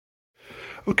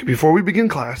Okay, before we begin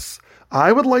class,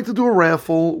 I would like to do a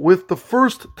raffle with the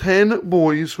first 10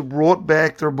 boys who brought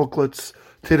back their booklets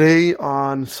today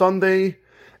on Sunday.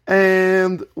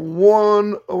 And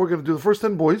we're going to do the first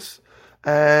 10 boys,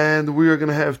 and we are going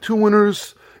to have two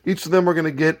winners. Each of them are going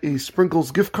to get a Sprinkles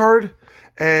gift card.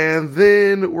 And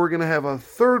then we're going to have a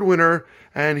third winner,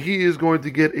 and he is going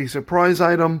to get a surprise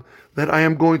item that I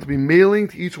am going to be mailing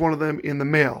to each one of them in the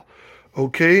mail.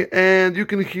 Okay, and you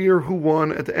can hear who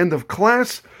won at the end of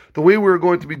class. The way we're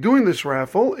going to be doing this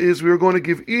raffle is we're going to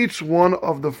give each one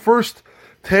of the first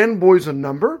 10 boys a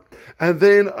number, and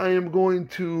then I am going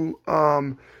to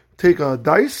take a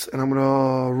dice, and I'm going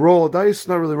to roll a dice.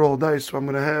 Not really roll a dice, so I'm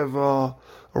going to have a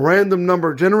random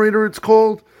number generator, it's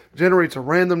called. Generates a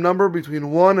random number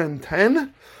between 1 and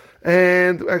 10,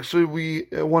 and actually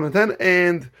 1 and 10,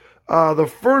 and the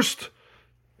first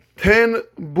 10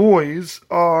 boys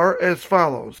are as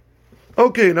follows.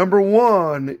 Okay, number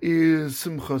 1 is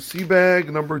Simcha Seabag.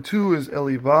 Number 2 is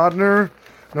Eli Wagner.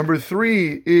 Number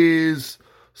 3 is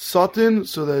Sutton,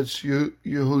 so that's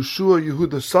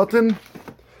Yehuda Sutton.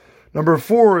 Number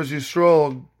 4 is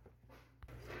Yisrael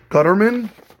Gutterman.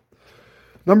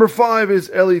 Number 5 is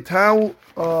Eli Towel.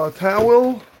 I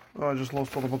just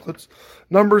lost all the booklets.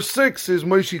 Number 6 is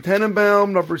Moshe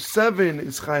Tenenbaum. Number 7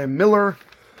 is Chaim Miller.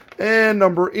 And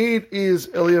number 8 is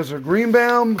Eliezer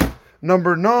Greenbaum.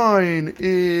 Number 9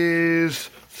 is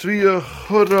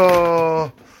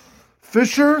Tzvi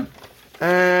Fisher.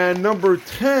 And number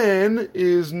 10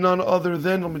 is none other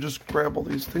than, let me just grab all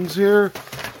these things here,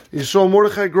 Yisrael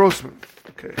Mordechai Grossman.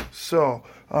 Okay, so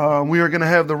we are going to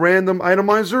have the random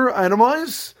itemizer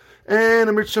itemize. And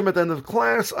at the end of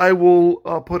class, I will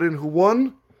put in who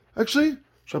won. Actually,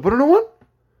 should I put in a 1?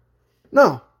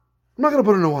 No, I'm not going to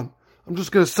put in a 1. I'm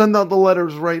just going to send out the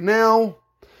letters right now,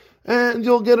 and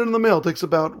you'll get it in the mail. It takes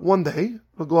about 1 day.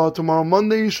 It'll go out tomorrow,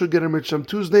 Monday. You should get it Mitzvah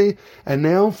Tuesday. And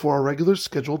now for our regular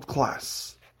scheduled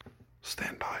class.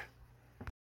 Stand by.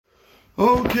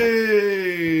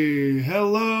 Okay,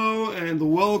 hello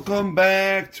and welcome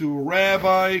back to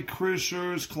Rabbi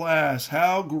Krisher's class.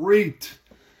 How great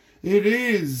it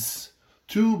is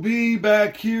to be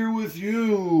back here with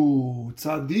you.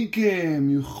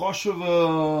 Tzadikim,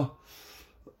 Yuchosheva,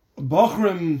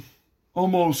 Bachrim,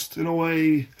 almost in a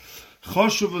way,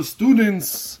 Chosheva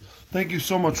students. Thank you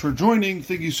so much for joining.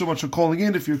 Thank you so much for calling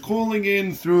in. If you're calling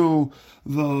in through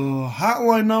the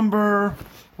hotline number,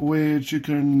 which you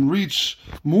can reach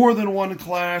more than one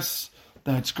class,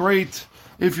 that's great.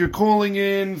 If you're calling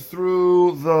in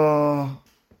through the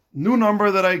new number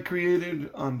that I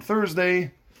created on Thursday,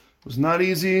 it was not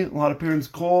easy. A lot of parents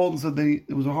called and said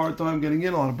it was a hard time getting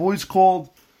in. A lot of boys called.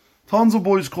 Tons of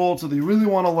boys called, so they really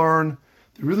want to learn.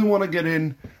 They really want to get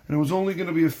in. And it was only going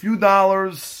to be a few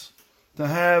dollars to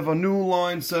have a new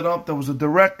line set up that was a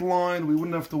direct line. We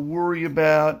wouldn't have to worry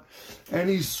about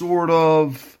any sort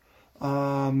of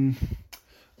volume.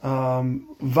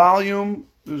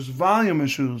 There's volume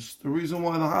issues. The reason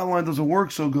why the hotline doesn't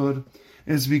work so good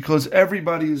is because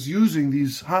everybody is using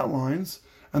these hotlines,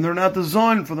 and they're not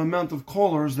designed for the amount of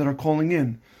callers that are calling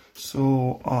in.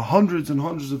 So hundreds and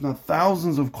hundreds, if not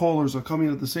thousands of callers are coming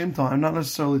in at the same time, not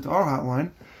necessarily to our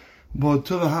hotline, but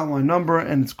to the hotline number,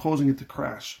 and it's causing it to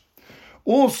crash.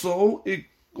 Also, it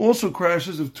also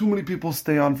crashes if too many people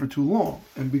stay on for too long.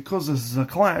 And because this is a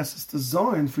class, it's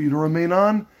designed for you to remain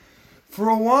on for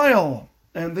a while.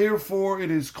 And therefore,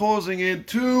 it is causing it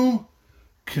to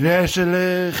crash.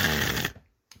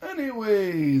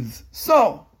 Anyways,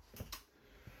 so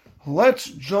let's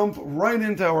jump right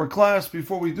into our class.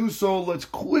 Before we do so, let's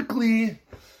quickly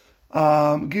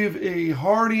give a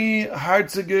hearty,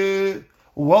 herzige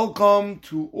welcome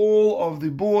to all of the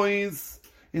boys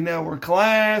in our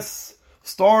class,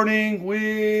 starting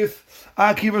with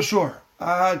Akiva Shor.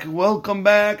 Welcome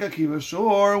back, Akiva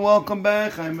Shor. Welcome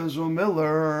back, Chaim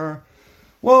Miller.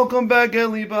 Welcome back,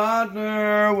 Eli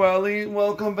Wagner.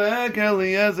 Welcome back,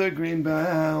 Eliezer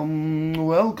Greenbaum.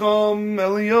 Welcome,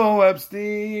 Elio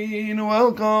Epstein.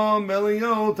 Welcome,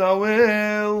 Elio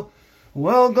Tawil.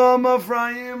 Welcome,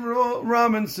 Ephraim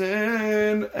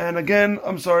Robinson. And again,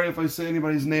 I'm sorry if I say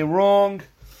anybody's name wrong.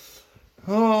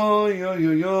 Welcome,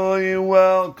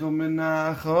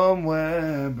 Menachem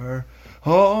Weber.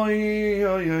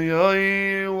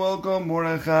 Welcome,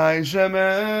 Mordechai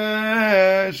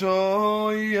Shemesh.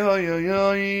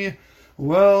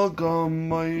 Welcome,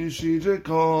 Moshe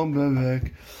Jacob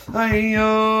Levek.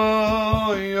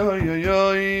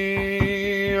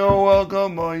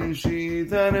 Welcome, Moshe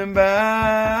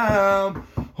Tenenbaum.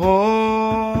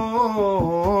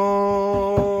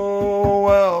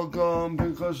 Welcome,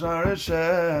 Pinchas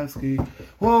Arashevsky.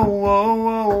 Whoa.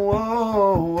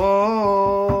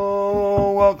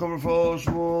 welcome for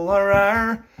Shmuel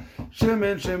Harar.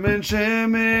 Shimon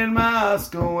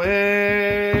Moskowitz,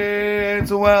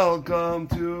 welcome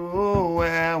to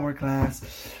our class.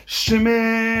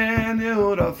 Shimon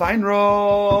Yehuda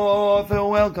Feinroth,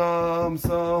 welcome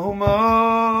so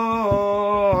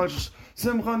much.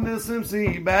 Simcha Nissim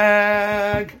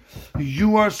Seabag,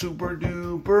 you are super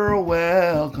duper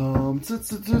welcome.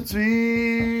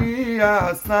 Tzvi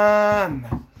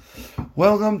Hassan,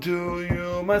 welcome to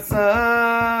you, my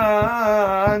son.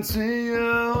 See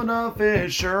you, the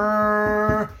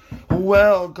Fisher.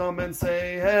 Welcome and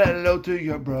say hello to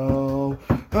your bro.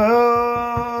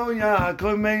 Oh,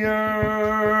 Yaakov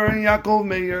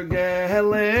Meir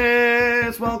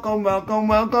Gelis. Welcome,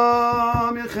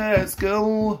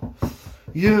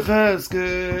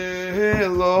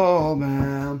 Yecheskel, oh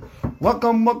man.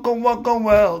 Welcome,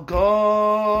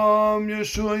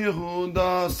 Yeshua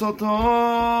Yehuda Soton.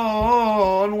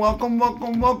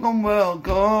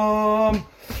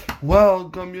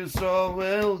 Welcome,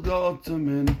 Yisrael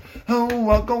Gottman. Oh,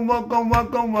 welcome,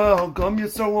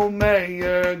 Yisrael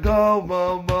Meir Go,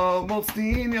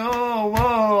 Mostinho.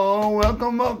 Oh,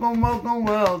 welcome,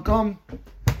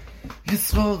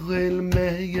 Yisrael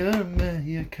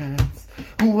Meir Katz.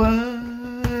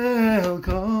 Welcome,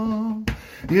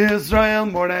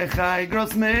 Yisrael Mordechai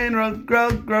Grossman, welcome,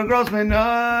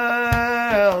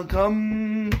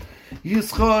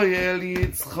 Yisrael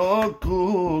Yitzchok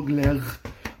Kugler.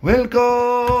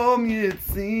 Welcome,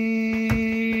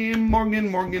 Yitzim,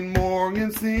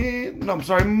 Morgenstein. No, I'm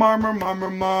sorry,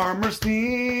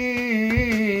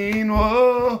 Marmerstein.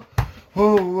 Whoa.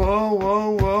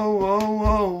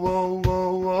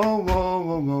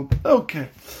 Okay.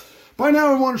 By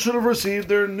now, everyone should have received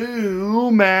their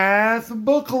new math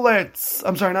booklets.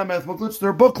 I'm sorry, not math booklets,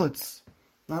 they're booklets.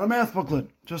 Not a math booklet.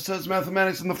 Just says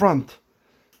mathematics in the front.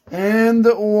 And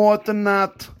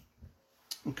whatnot.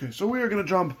 Okay, so we are going to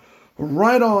jump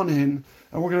right on in,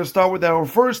 and we're going to start with our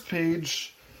first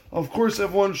page. Of course,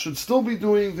 everyone should still be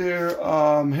doing their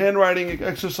handwriting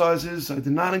exercises. I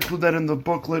did not include that in the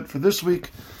booklet for this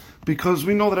week, because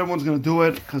we know that everyone's going to do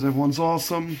it, because everyone's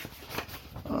awesome.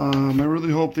 I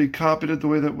really hope they copied it the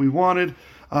way that we wanted.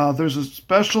 There's a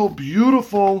special,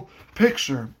 beautiful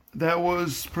picture that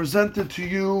was presented to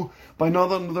you by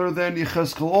none other than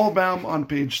Yecheskel Allbaum on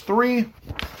page 3.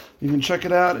 You can check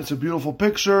it out. It's a beautiful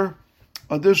picture.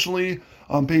 Additionally,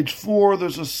 on page 4,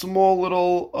 there's a small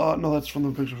little... no, that's from the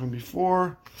picture from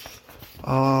before.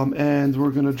 And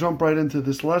we're going to jump right into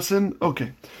this lesson.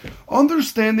 Okay.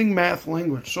 Understanding math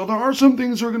language. So there are some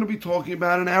things we're going to be talking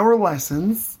about in our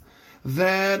lessons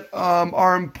that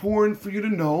are important for you to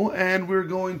know, and we're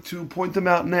going to point them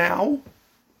out now.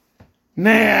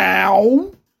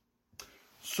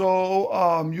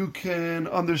 So you can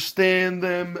understand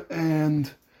them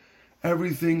and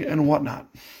everything and whatnot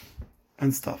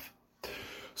and stuff.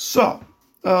 So,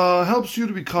 helps you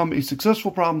to become a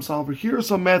successful problem solver. Here are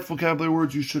some math vocabulary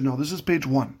words you should know. This is page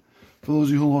 1, for those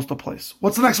of you who lost a place.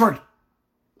 What's the next word?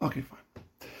 Okay,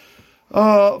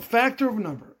 fine. Factor of a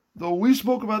number. Though we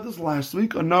spoke about this last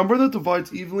week, a number that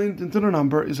divides evenly into the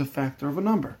number is a factor of a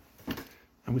number.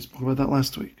 And we spoke about that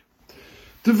last week.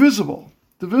 Divisible.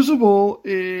 Divisible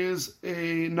is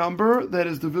a number that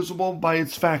is divisible by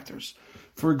its factors.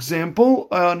 For example,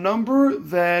 a number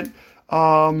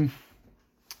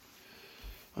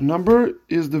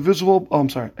is divisible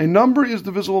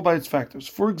by its factors.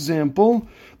 For example,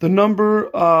 the number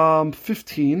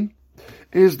 15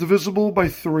 is divisible by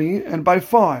 3 and by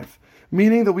 5,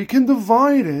 meaning that we can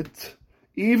divide it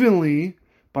evenly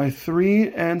by 3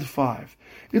 and 5.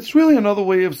 It's really another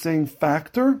way of saying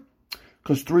factor,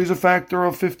 because 3 is a factor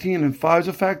of 15 and 5 is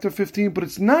a factor of 15, but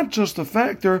it's not just a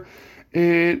factor.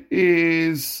 It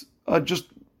is just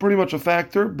pretty much a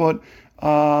factor, but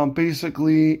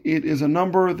basically it is a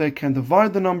number that can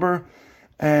divide the number.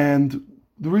 And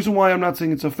the reason why I'm not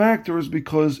saying it's a factor is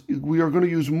because we are going to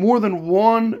use more than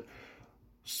one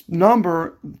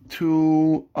number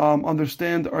to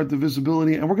understand our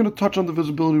divisibility. And we're going to touch on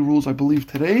divisibility rules, I believe,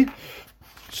 today.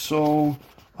 So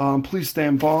please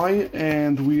stand by,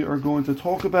 and we are going to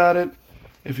talk about it.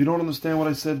 If you don't understand what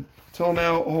I said till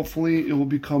now, hopefully it will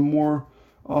become more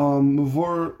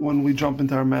mavur when we jump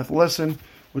into our math lesson,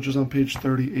 which is on page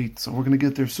 38. So we're going to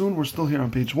get there soon. We're still here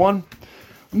on page 1.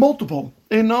 Multiple,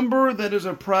 a number that is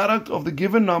a product of the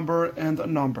given number and a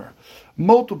number.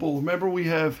 Multiple, remember we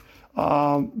have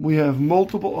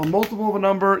multiple. A multiple of a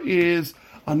number is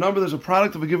a number that's a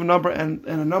product of a given number and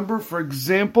a number, for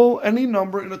example, any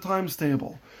number in a times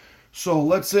table. So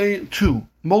let's say 2.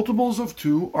 Multiples of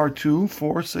 2 are 2,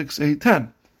 4, 6, 8,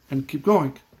 10. And keep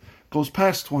going. Goes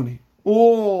past 20.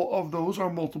 All of those are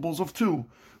multiples of 2.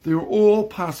 They are all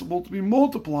possible to be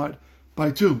multiplied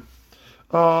by 2.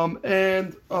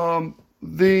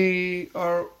 They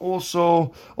are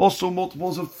also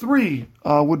multiples of 3,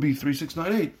 would be 3, 6,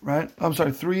 9, 8, right? I'm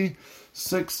sorry, 3,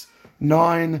 6,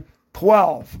 9,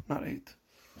 12, not 8.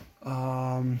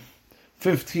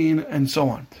 15, and so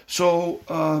on. So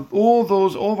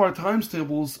all of our times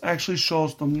tables actually show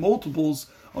us the multiples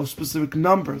of specific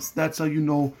numbers. That's how you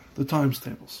know the times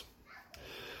tables.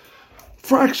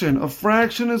 Fraction. A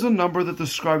fraction is a number that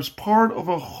describes part of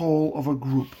a whole of a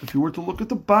group. If you were to look at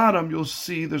the bottom, you'll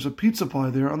see there's a pizza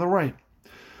pie there on the right.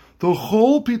 The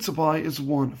whole pizza pie is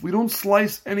 1. If we don't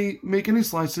make any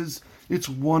slices, it's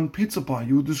 1 pizza pie.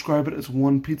 You would describe it as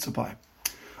 1 pizza pie.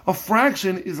 A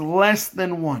fraction is less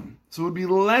than 1. So it would be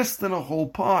less than a whole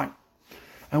pie.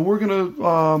 And we're going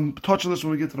to touch on this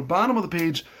when we get to the bottom of the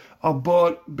page.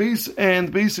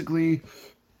 Basically,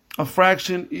 a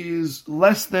fraction is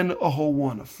less than a whole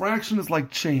 1. A fraction is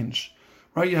like change,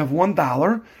 right? You have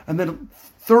 $1, and then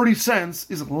 30 cents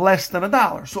is less than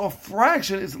 $1. So a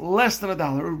fraction is less than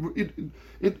 $1.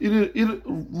 It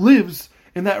lives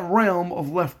in that realm of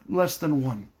less than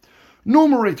 1.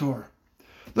 Numerator.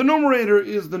 The numerator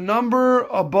is the number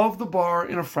above the bar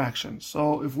in a fraction.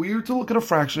 So if we were to look at a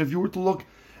fraction, if you were to look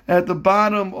at the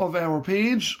bottom of our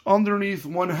page, underneath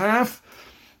 1/2,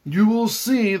 you will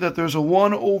see that there's a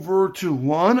 1 over 2.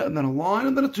 1, and then a line,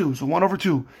 and then a 2. So 1 over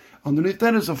 2. Underneath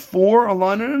that is a 4, a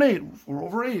line, and an 8. 4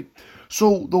 over 8.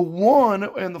 So the 1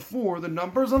 and the 4, the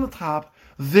numbers on the top,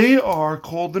 they are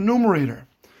called the numerator.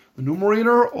 The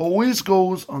numerator always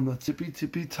goes on the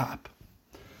tippy top.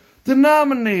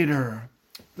 Denominator.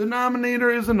 Denominator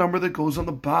is the number that goes on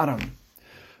the bottom.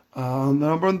 The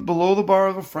number below the bar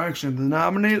of a fraction. The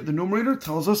numerator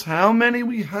tells us how many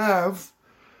we have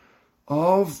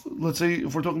of, let's say,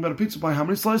 if we're talking about a pizza pie, how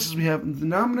many slices we have. And the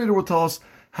denominator will tell us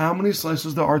how many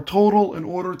slices there are total in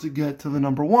order to get to the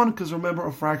number 1, because remember,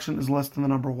 a fraction is less than the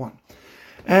number 1.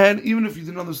 And even if you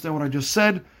didn't understand what I just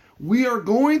said, we are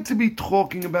going to be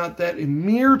talking about that in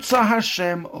Mirza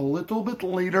Hashem a little bit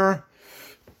later.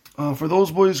 For those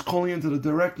boys calling into the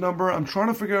direct number, I'm trying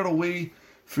to figure out a way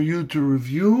for you to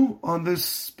review on this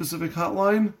specific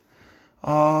hotline.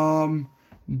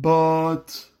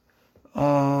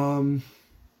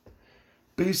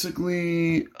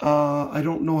 Basically, I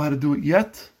don't know how to do it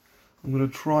yet. I'm going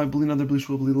to try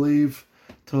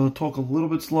to talk a little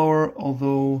bit slower,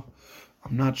 although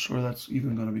I'm not sure that's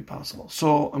even going to be possible.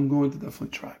 So I'm going to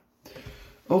definitely try.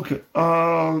 Okay,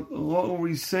 what were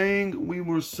we saying? We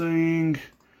were saying...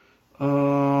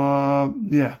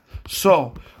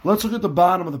 So, let's look at the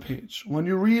bottom of the page. When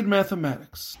you read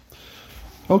mathematics.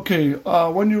 Okay,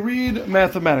 when you read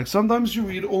mathematics, sometimes you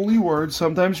read only words,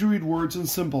 sometimes you read words and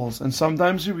symbols, and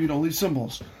sometimes you read only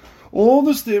symbols. All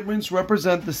the statements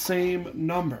represent the same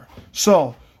number.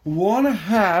 So,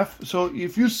 1/2, so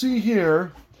if you see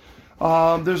here,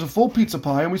 there's a full pizza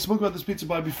pie, and we spoke about this pizza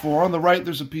pie before. On the right,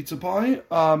 there's a pizza pie.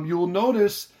 You will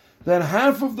notice that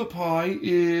half of the pie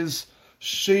is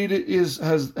shaded,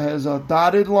 has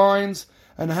dotted lines,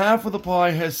 and half of the pie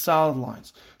has solid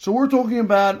lines. So we're talking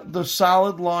about the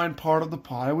solid line part of the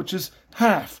pie, which is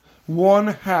half,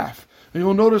 1/2. And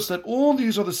you'll notice that all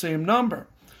these are the same number.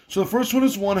 So the first one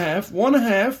is 1/2.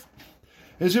 1/2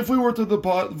 is if we were to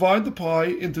divide the pie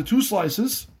into 2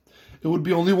 slices, it would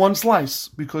be only 1 slice,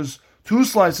 because it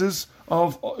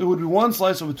would be 1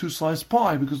 slice of a 2-slice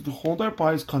pie, because the whole entire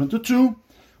pie is cut into 2.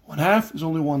 1/2 is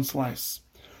only 1 slice.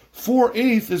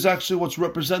 4/8 is actually what's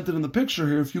represented in the picture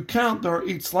here. If you count, there are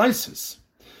 8 slices.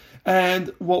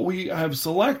 And what we have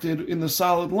selected in the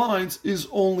solid lines is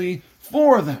only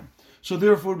 4 of them. So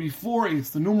therefore it would be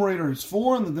 4/8. The numerator is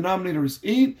 4 and the denominator is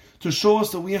 8 to show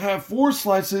us that we have 4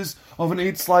 slices of an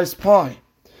 8-slice pie.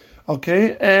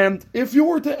 Okay, and if you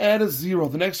were to add a 0,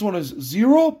 the next one is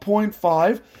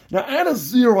 0.5. Now add a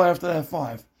 0 after that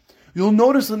 5. You'll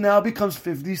notice it now becomes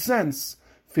 50 cents.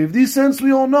 50 cents,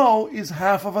 we all know, is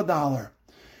half of $1.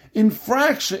 In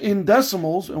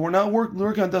decimals, and we're not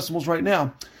working on decimals right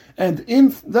now, and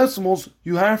in decimals,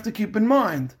 you have to keep in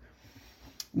mind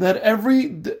that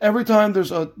every time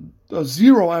there's a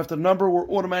 0 after the number, we're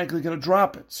automatically going to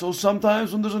drop it. So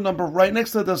sometimes when there's a number right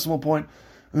next to the decimal point,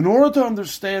 in order to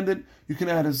understand it, you can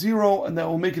add a 0, and that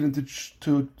will make it into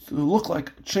to look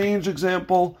like a change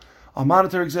example, a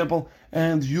monetary example,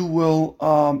 and it will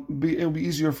be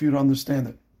easier for you to understand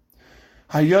it.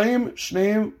 Hayayim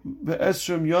shneim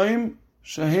ve'esrim yayim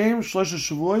shehem shlosha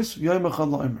shavuos yayim echad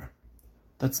la'omer.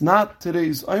 That's not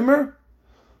today's Omer,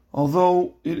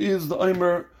 although it is the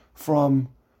Omer from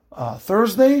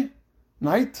Thursday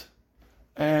night,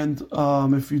 and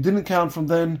if you didn't count from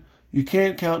then, You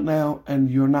can't count now, and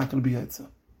you're not going to be Eitzah.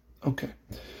 Okay.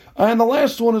 And the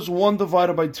last one is 1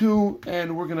 divided by 2,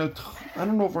 and we're going to,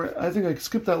 I think I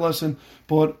skipped that lesson,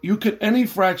 but any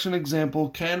fraction example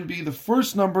can be the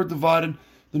first number divided,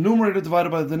 the numerator divided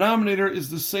by the denominator is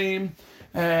the same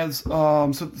as,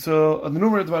 so the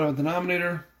numerator divided by the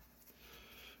denominator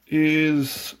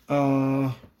is,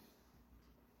 I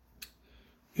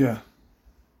forgot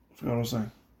what I was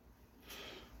saying.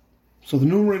 So the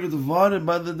numerator divided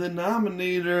by the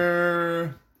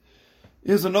denominator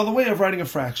is another way of writing a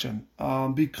fraction,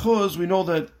 because we know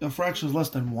that a fraction is less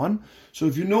than 1. So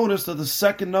if you notice that the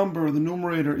second number, the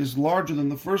numerator, is larger than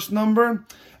the first number,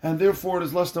 and therefore it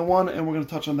is less than 1, and we're going to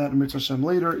touch on that in Mitzvah Hashem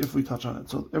later if we touch on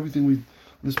it. So everything on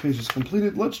this page is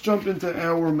completed. Let's jump into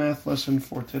our math lesson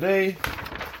for today.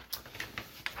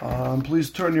 Please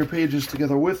turn your pages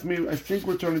together with me. I think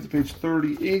we're turning to page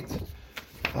 38.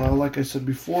 Like I said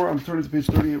before, I'm turning to page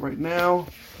 38 right now.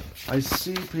 I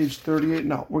see page 38.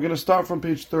 Now, we're going to start from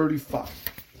page 35.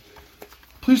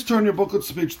 Please turn your booklets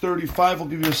to page 35. I'll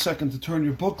give you a second to turn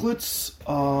your booklets.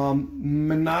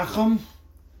 Menachem.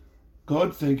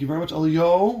 Good. Thank you very much.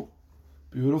 Eliyahu.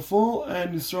 Beautiful.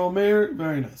 And Yisrael Meir.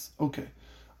 Very nice. Okay.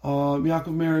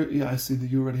 Yaakov Meir. Yeah, I see that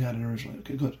you already had it originally.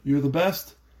 Okay, good. You're the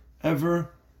best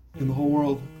ever in the whole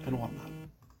world and whatnot.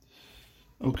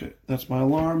 Okay, that's my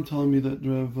alarm telling me that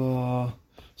Rev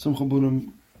Simcha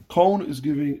Bunim Cohn is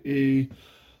giving a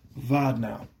VAD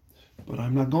now. But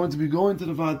I'm not going to be going to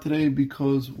the VAD today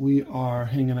because we are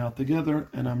hanging out together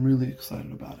and I'm really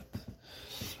excited about it.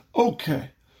 Okay,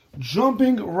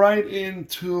 jumping right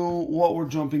into what we're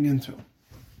jumping into.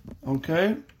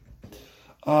 Okay?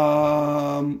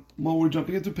 What we're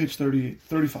jumping into, page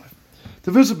 35.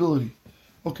 Divisibility.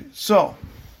 Okay, so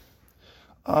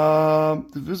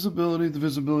divisibility.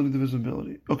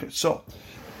 Okay, so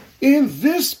in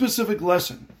this specific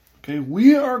lesson, okay,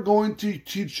 we are going to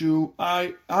teach you,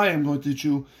 I am going to teach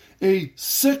you a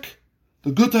sick,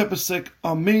 the good type of sick,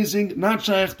 amazing, not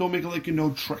shaykh, don't make it like you know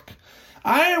trick.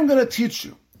 I am going to teach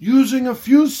you, using a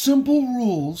few simple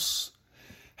rules,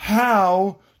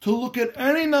 how to look at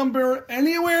any number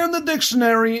anywhere in the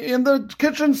dictionary, in the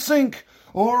kitchen sink,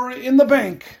 or in the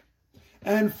bank,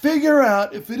 and figure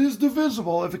out if it is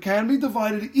divisible, if it can be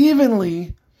divided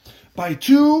evenly by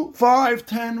 2, 5,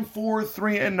 10, 4,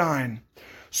 3, and 9.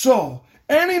 So,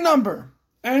 any number,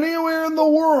 anywhere in the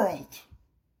world,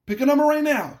 pick a number right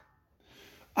now.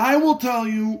 I will tell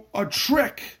you a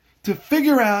trick to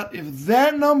figure out if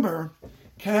that number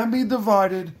can be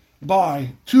divided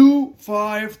by 2,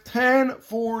 5, 10,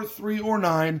 4, 3, or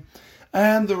 9,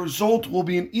 and the result will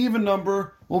be an even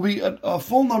number, will be a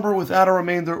full number without a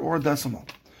remainder or a decimal.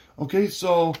 Okay,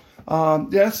 so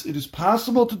yes, it is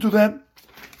possible to do that.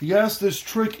 Yes, this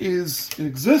trick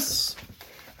exists,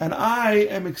 and I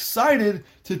am excited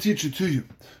to teach it to you.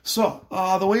 So,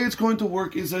 the way it's going to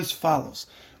work is as follows.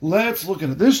 Let's look at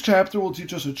it. This chapter will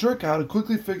teach us a trick how to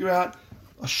quickly figure out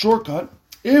a shortcut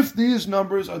if these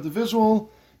numbers are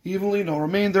divisible, evenly, no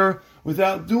remainder,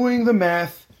 without doing the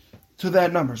math to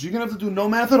that number. So you're going to have to do no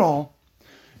math at all.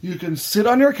 You can sit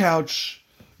on your couch.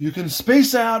 You can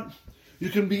space out. You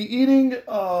can be eating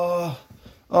a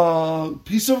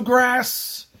piece of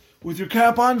grass with your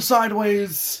cap on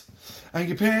sideways and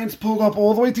your pants pulled up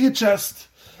all the way to your chest.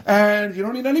 And you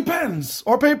don't need any pens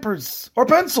or papers or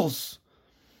pencils.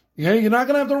 Yeah, you're not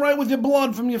going to have to write with your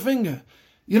blood from your finger.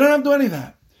 You don't have to do any of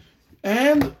that.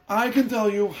 And I can tell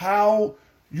you how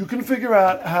you can figure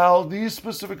out how these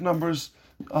specific numbers,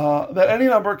 that any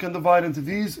number can divide into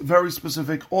these very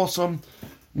specific, awesome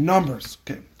numbers.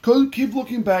 Okay, keep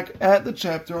looking back at the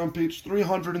chapter on page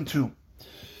 302.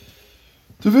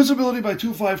 Divisibility by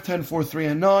 2, 5, 10, 4, 3,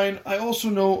 and 9. I also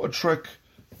know a trick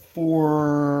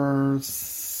for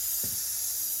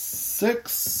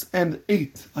 6 and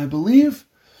 8, I believe.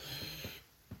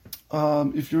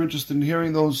 If you're interested in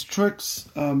hearing those tricks,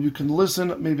 you can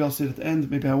listen. Maybe I'll say it at the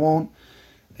end, maybe I won't.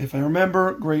 If I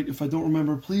remember, great. If I don't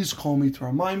remember, please call me to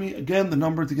remind me. Again, the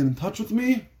number to get in touch with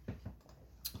me.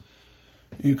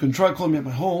 You can try calling me at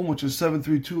my home, which is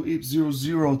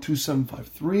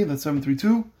 732-800-2753. That's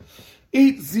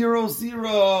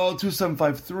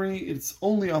 732-800-2753. It's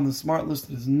only on the smart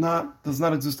list. It does not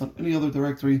exist on any other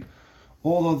directory.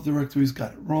 All other directories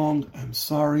got it wrong. I'm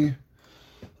sorry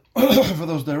for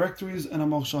those directories, and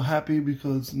I'm also happy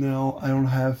because now I don't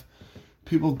have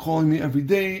people calling me every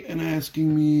day and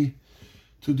asking me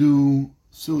to do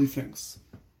silly things.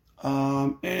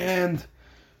 And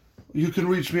you can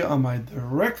reach me on my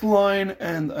direct line,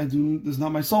 and this is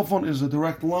not my cell phone, it is a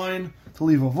direct line to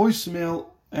leave a voicemail,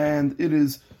 and it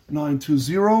is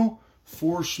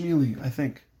 920-4-SHMEELY, I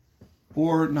think.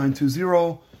 Or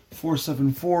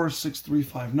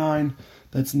 920-474-6359.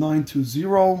 That's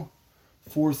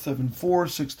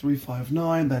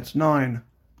 920-474-6359. That's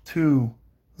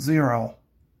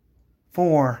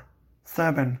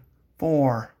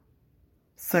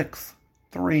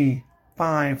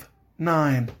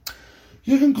 920-474-6359.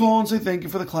 You can call and say thank you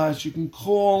for the class. You can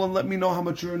call and let me know how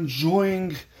much you're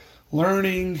enjoying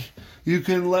learning. You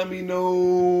can let me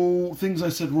know things I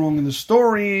said wrong in the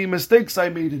story, mistakes I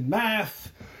made in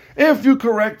math. If you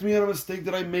correct me on a mistake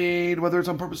that I made, whether it's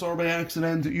on purpose or by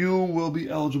accident, you will be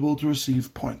eligible to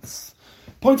receive points.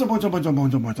 Points.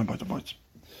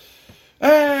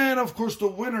 And, of course, the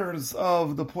winners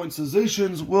of the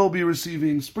pointizations will be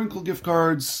receiving sprinkle gift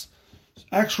cards,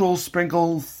 actual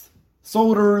sprinkles,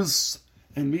 sodas,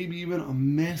 and maybe even a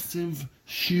massive,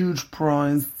 huge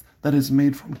prize that is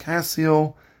made from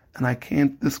Casio, and I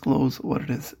can't disclose what it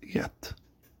is yet.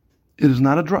 It is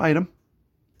not a dry item.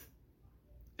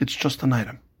 It's just an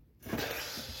item.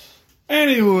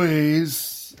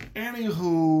 Anyways, what are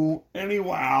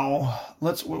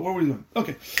we doing?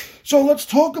 Okay, so let's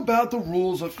talk about the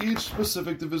rules of each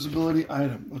specific divisibility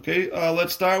item. Okay,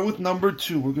 let's start with number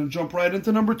 2. We're going to jump right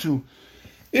into number 2.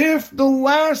 If the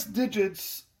last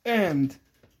digits end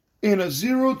in a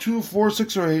 0, 2, 4,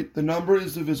 6, or 8, the number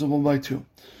is divisible by 2.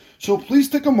 So please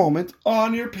take a moment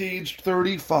on your page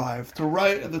 35 to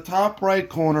write at the top right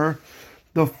corner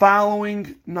the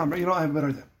following number. You know, I have a better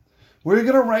idea. We're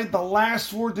going to write the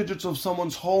last 4 digits of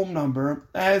someone's home number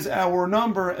as our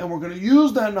number, and we're going to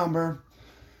use that number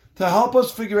to help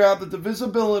us figure out the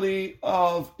divisibility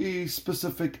of a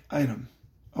specific item.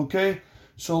 Okay?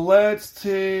 So let's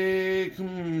take,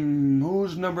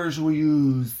 whose number should we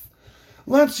use?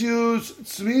 Let's use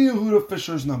Tzvi Yehuda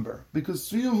Fisher's number, because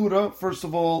Tzvi Yehuda, first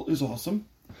of all, is awesome.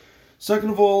 Second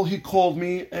of all, he called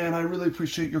me, and I really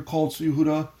appreciate your call, Tzvi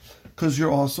Yehuda, because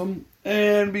you're awesome.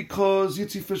 And because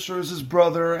Yitzi Fisher is his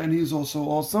brother, and he's also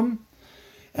awesome.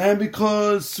 And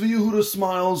because Tzvi Yehuda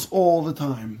smiles all the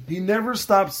time. He never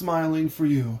stops smiling for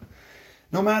you.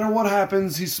 No matter what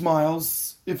happens, he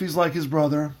smiles, if he's like his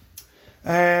brother.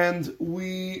 And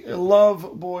we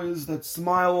love boys that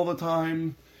smile all the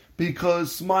time,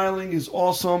 because smiling is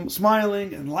awesome.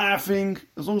 Smiling and laughing,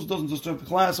 as long as it doesn't disturb the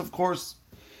class, of course,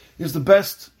 is the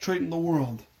best trait in the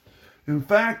world. In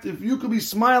fact, if you could be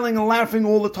smiling and laughing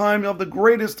all the time, you have the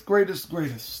greatest. Right,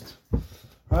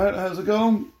 how's it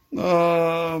go?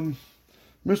 Mr.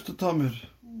 Tamid,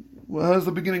 how does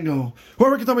the beginning go?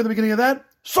 Whoever can tell me the beginning of that,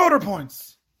 soda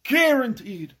points.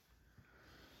 Guaranteed.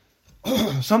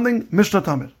 Something, Mr.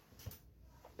 Tamid.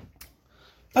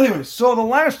 Anyway, so the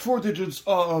last 4 digits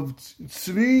of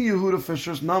Tzvi Yehuda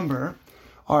Fisher's number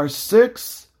are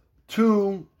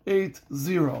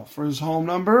 6280 for his home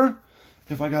number,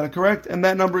 if I got it correct, and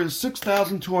that number is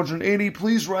 6,280.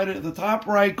 Please write it at the top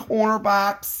right corner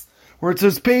box where it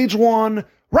says page 1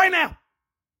 right now.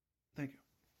 Thank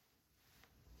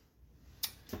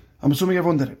you. I'm assuming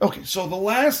everyone did it. Okay, so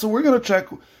we're going to check.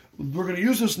 We're going to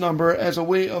use this number as a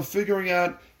way of figuring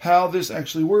out how this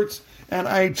actually works. And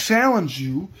I challenge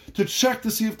you to check to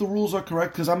see if the rules are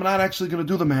correct, because I'm not actually going to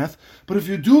do the math. But if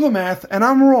you do the math and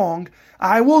I'm wrong,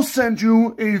 I will send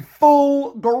you a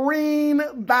full green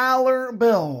dollar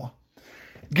bill.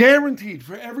 Guaranteed,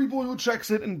 for every boy who checks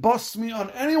it and busts me on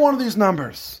any one of these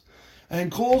numbers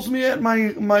and calls me at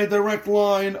my direct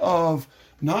line of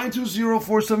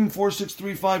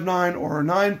 920-474-6359 or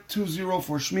 920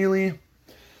 for Shmili.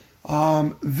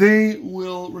 They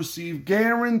will receive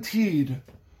guaranteed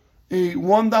a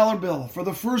 $1 bill. For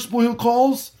the first boy who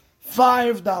calls,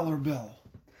 $5 bill.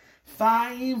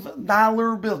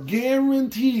 $5 bill.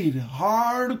 Guaranteed.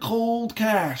 Hard, cold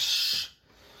cash.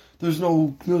 There's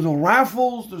no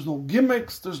raffles, there's no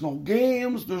gimmicks, there's no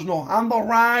games, there's no on the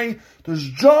rye. There's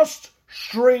just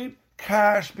straight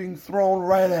cash being thrown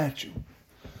right at you.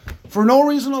 For no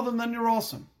reason other than you're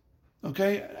awesome.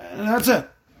 Okay? And that's it.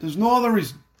 There's no other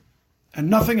reason. And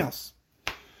nothing else.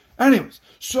 Anyways,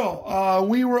 so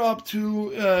we were up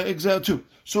to exam 2.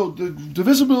 So the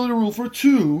divisibility rule for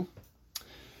 2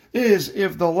 is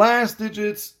if the last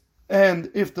digits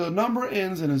and if the number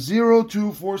ends in a 0,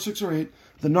 2, 4, 6, or 8,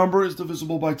 the number is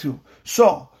divisible by 2.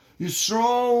 So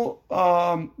Yisrael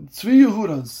Tzvi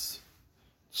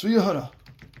Yehuda.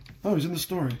 Oh, he's in the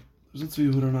story. Is it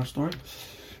Tzvi Yehuda in our story?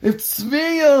 If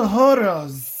Tzvi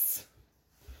Yehuda's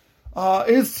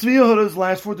is Tzvi Yehuda's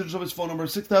last 4 digits of his phone number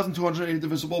 6,280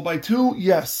 divisible by 2?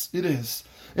 Yes, it is.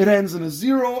 It ends in a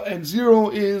 0, and 0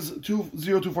 is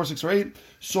 0, 2, 4, 6, or 8,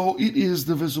 so it is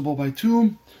divisible by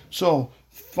 2. So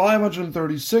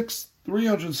 536,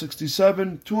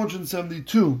 367,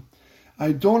 272.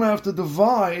 I don't have to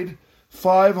divide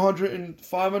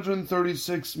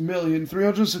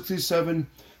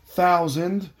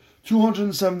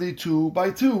 536,367,272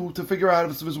 by 2 to figure out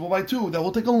if it's divisible by 2. That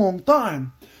will take a long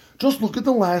time. Just look at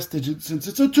the last digit. Since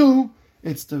it's a 2,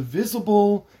 it's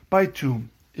divisible by 2.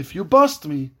 If you bust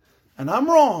me, and I'm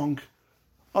wrong,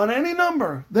 on any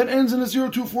number that ends in a 0,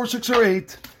 2, 4, 6, or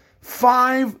 8,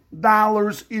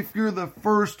 $5 if you're the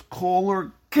first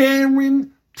caller.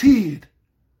 Guaranteed.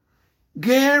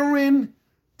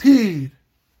 Guaranteed.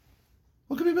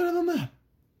 What could be better than that?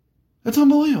 It's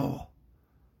unbelievable.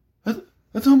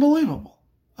 It's unbelievable.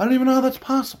 I don't even know how that's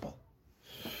possible.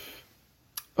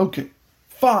 Okay,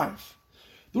 5.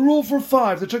 The rule for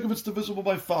 5, to check if it's divisible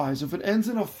by 5, is if it ends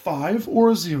in a 5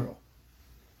 or a 0.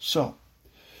 So,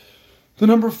 the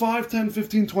number 5, 10,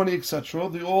 15, 20, etc.,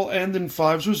 they all end in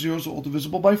 5s or 0s, all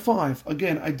divisible by 5.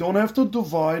 Again, I don't have to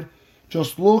divide.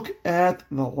 Just look at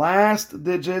the last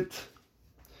digit.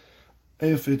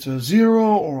 If it's a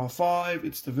 0 or a 5,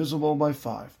 it's divisible by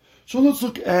 5. So let's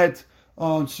look at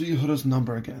Yehuda's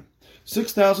number again.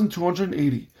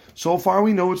 6,280. So far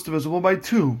we know it's divisible by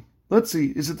 2. Let's see,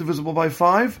 is it divisible by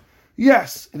 5?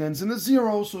 Yes, it ends in a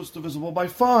 0, so it's divisible by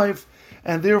 5.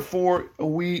 And therefore,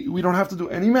 we don't have to do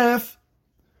any math.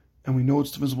 And we know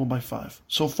it's divisible by 5.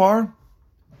 So far,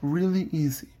 really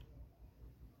easy.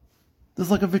 This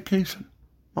is like a vacation.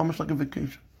 Almost like a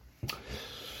vacation.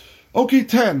 Okay,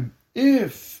 10.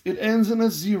 If it ends in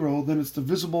a 0, then it's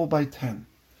divisible by 10.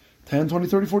 10, 20,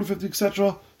 30, 40, 50,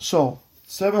 etc. So,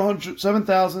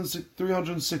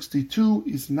 7,362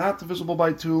 is not divisible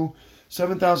by 2.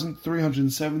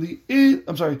 7,370 is,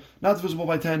 not divisible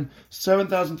by 10.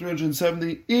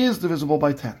 7,370 is divisible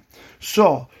by 10.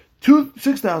 So,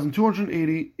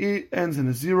 6,280, it ends in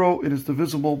a 0. It is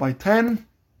divisible by 10.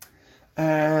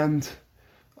 And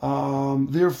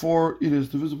therefore, it is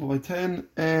divisible by 10.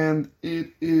 And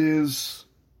it is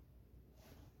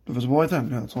divisible by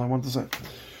 10. Yeah, that's all I wanted to say.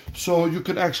 So you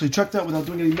can actually check that without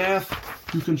doing any math.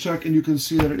 You can check and you can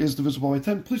see that it is divisible by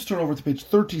 10. Please turn over to page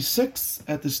 36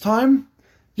 at this time.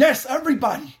 Yes,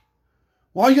 everybody.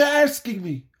 Why are you asking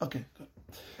me? Okay, good.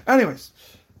 Anyways,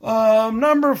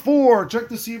 number 4. Check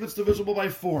to see if it's divisible by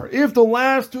 4. If the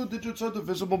last 2 digits are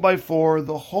divisible by 4,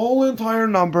 the whole entire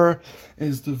number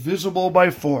is divisible by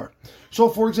 4. So,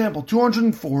 for example,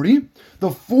 240.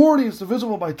 The 40 is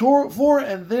divisible by 4,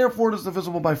 and therefore it is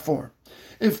divisible by 4.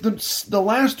 If the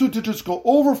last 2 digits go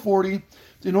over 40,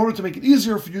 in order to make it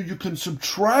easier for you, you can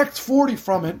subtract 40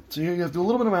 from it. So here you have to do a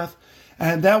little bit of math,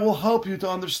 and that will help you to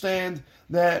understand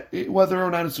that whether or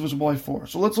not it's divisible by 4.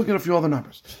 So let's look at a few other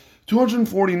numbers.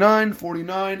 249,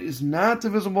 49 is not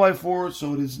divisible by 4,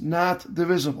 so it is not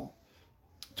divisible.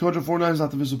 249 is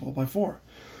not divisible by 4.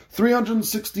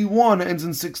 361 ends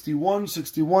in 61.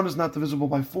 61 is not divisible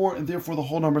by 4, and therefore the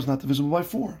whole number is not divisible by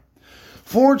 4.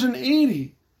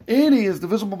 480. 80 is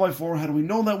divisible by 4. How do we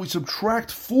know that? We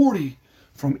subtract 40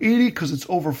 from 80 because it's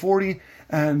over 40,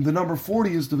 and the number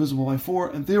 40 is divisible by 4,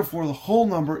 and therefore the whole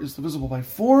number is divisible by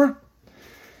 4,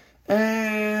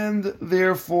 and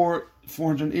therefore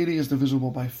 480 is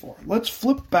divisible by 4. Let's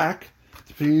flip back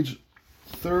to page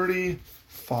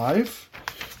 35.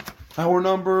 Our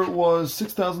number was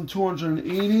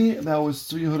 6,280. That was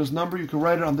Tzvi Yehuda's number. You can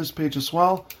write it on this page as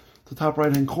well, the top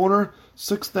right-hand corner,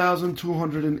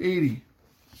 6,280.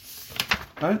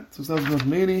 Right?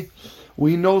 6,280.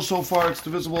 We know so far it's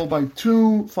divisible by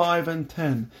 2, 5, and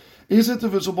 10. Is it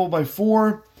divisible by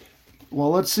 4?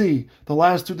 Well, let's see. The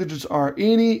last 2 digits are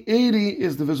 80. 80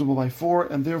 is divisible by 4,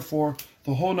 and therefore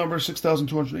the whole number,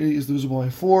 6,280, is divisible by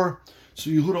 4.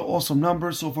 So Yehuda, awesome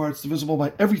number. So far it's divisible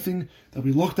by everything that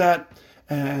we looked at,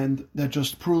 and that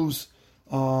just proves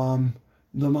the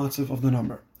matziv of the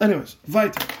number. Anyways,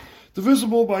 weiter.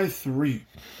 Divisible by 3.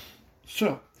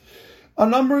 So, a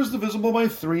number is divisible by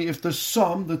 3 if the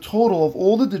sum, the total of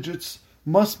all the digits,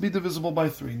 must be divisible by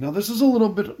 3. Now, this is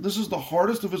the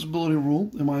hardest divisibility rule,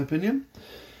 in my opinion.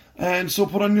 And so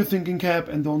put on your thinking cap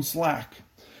and don't slack.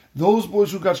 Those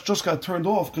boys who just got turned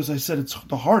off because I said it's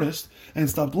the hardest and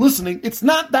stopped listening, it's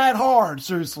not that hard,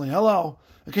 seriously. Hello.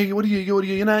 Okay, what are you?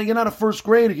 You're not a first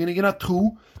grader. You're not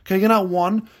 2. Okay, you're not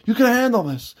 1. You can handle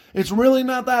this. It's really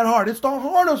not that hard. It's the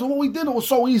hardest. What we did, it was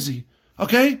so easy.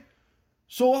 Okay?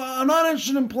 So I'm not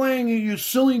interested in playing you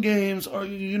silly games, or,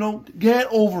 get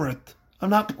over it. I'm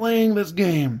not playing this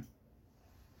game.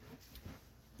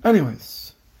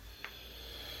 Anyways.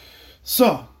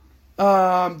 So,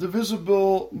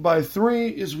 divisible by 3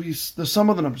 is the sum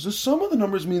of the numbers. The sum of the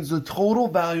numbers means the total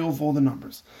value of all the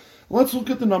numbers. Let's look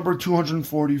at the number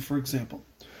 240, for example.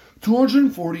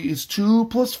 240 is 2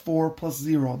 plus 4 plus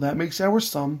 0. That makes our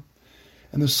sum.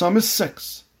 And the sum is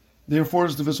 6. Therefore,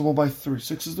 it's divisible by 3.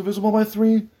 6 is divisible by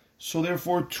 3, So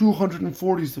therefore,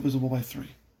 240 is divisible by 3.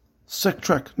 Sick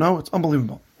trick. No, it's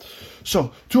unbelievable.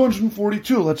 So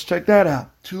 242, let's check that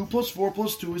out. 2 plus 4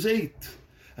 plus 2 is 8.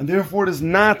 And therefore, it is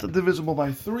not divisible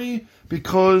by 3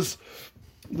 because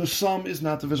the sum is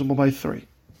not divisible by 3.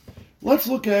 Let's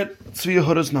look at Tzvi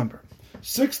Yehuda's number.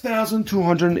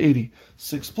 6,280.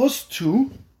 6 plus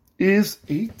 2 is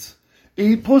 8.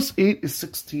 8 plus 8 is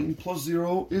 16. Plus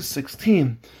 0 is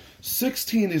 16.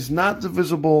 16 is not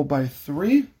divisible by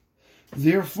 3.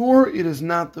 Therefore, it is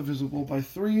not divisible by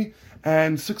 3.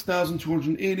 And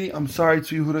 6,280, I'm sorry,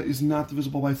 Tzvi Yehuda, is not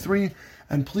divisible by 3.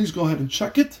 And please go ahead and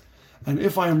check it. And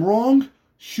if I am wrong,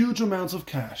 huge amounts of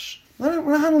cash. We're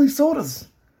not handling sodas.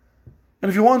 And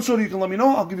if you want soda, you can let me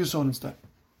know. I'll give you soda instead.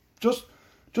 Just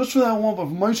for that one. But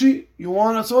Moshe, you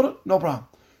want a soda? No problem.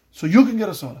 So you can get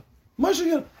a soda.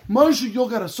 Moshe, you'll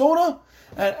get a soda,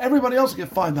 and everybody else will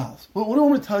get $5. What do I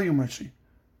want to tell you, Moshe?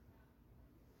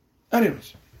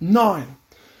 Anyways, 9.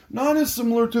 9 is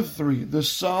similar to 3. The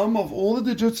sum of all the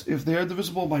digits, if they are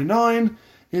divisible by 9,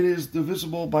 it is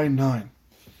divisible by 9.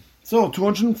 So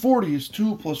 240 is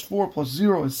 2 plus 4 plus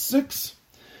 0 is 6.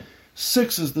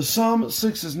 6 is the sum.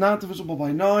 6 is not divisible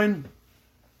by 9.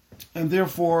 And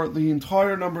therefore, the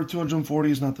entire number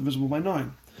 240 is not divisible by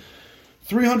 9.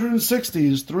 360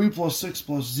 is 3 plus 6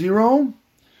 plus 0.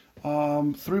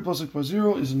 3 plus 6 plus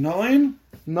 0 is 9.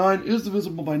 9 is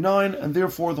divisible by 9, and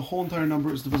therefore the whole entire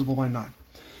number is divisible by 9.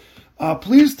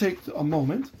 Please take a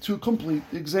moment to complete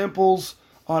the examples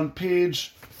on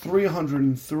page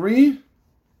 303.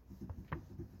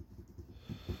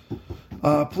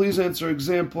 Please answer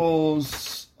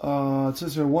examples, it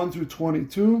says here 1 through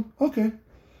 22. Okay.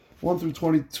 1 through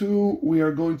 22, we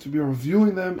are going to be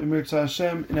reviewing them in Mirza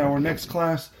Hashem in our next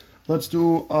class. Let's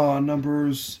do number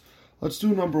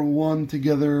 1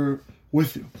 together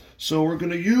with you. So we're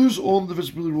going to use all the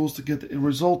divisibility rules to get a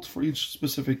result for each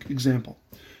specific example.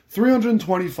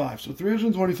 325. So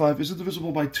 325, is it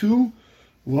divisible by 2?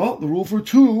 Well, the rule for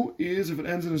 2 is if it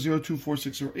ends in a 0, 2, 4,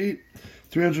 6, or 8.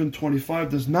 325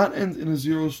 does not end in a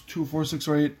 0, 2, 4, 6,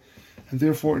 or 8, and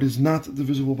therefore it is not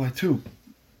divisible by 2.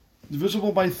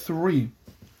 Divisible by 3.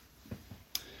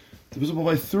 Divisible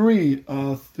by 3.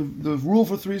 The rule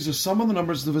for 3 is the sum of the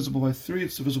numbers is divisible by 3.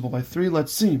 It's divisible by 3.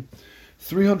 Let's see.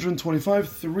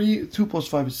 325, 2 plus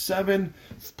 5 is 7,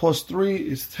 plus 3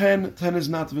 is 10. 10 is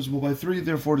not divisible by 3,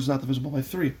 therefore it is not divisible by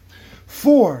 3.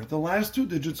 4, the last two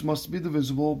digits must be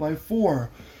divisible by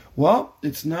 4. Well,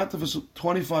 it's not divisible.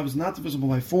 25 is not divisible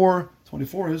by 4.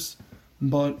 24 is,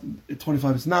 but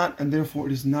 25 is not, and therefore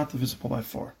it is not divisible by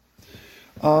 4.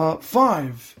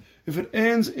 5, if it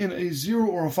ends in a 0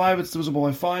 or a 5, it's divisible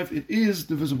by 5. It is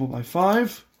divisible by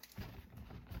 5.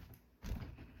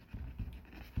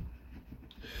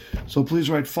 So please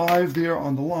write 5 there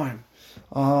on the line.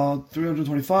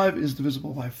 325 is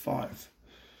divisible by 5.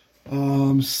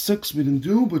 6 we didn't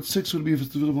do, but 6 would be if it's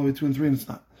divisible by 2 and 3, and it's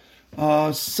not.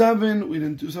 7 we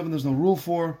didn't do. 7 there's no rule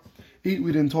for. 8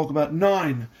 we didn't talk about.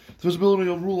 9. Divisibility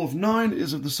rule of 9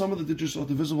 is if the sum of the digits are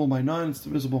divisible by 9, it's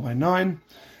divisible by 9.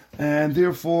 And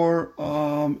therefore,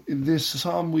 this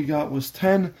sum we got was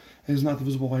 10. It is not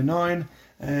divisible by 9.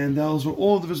 And those are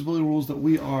all the divisibility rules that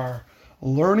we are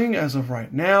learning as of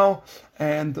right now.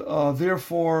 And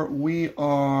therefore, we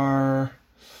are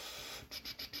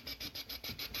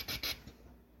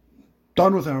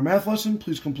done with our math lesson.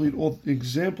 Please complete all the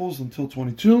examples until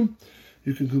 22.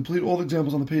 You can complete all the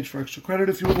examples on the page for extra credit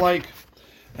if you would like.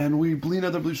 And we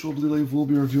will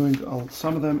be reviewing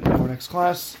some of them in our next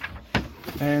class.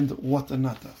 And what the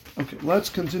nata. Okay, let's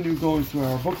continue going through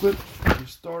our booklet. We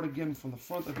start again from the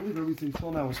front. I believe everything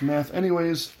till now is math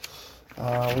anyways.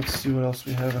 Let's see what else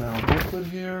we have in our booklet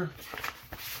here.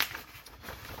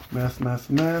 Math.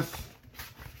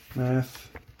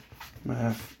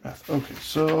 Okay,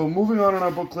 so moving on in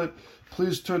our booklet,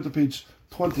 please turn to page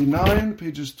 29,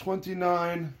 pages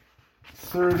 29,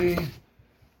 30,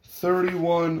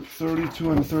 31,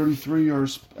 32, and 33,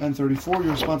 and 34.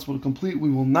 You're responsible to complete. We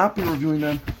will not be reviewing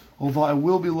them, although I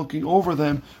will be looking over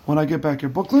them when I get back your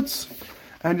booklets.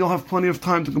 And you'll have plenty of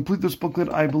time to complete this booklet.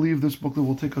 I believe this booklet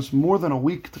will take us more than a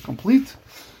week to complete.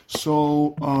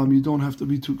 So you don't have to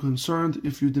be too concerned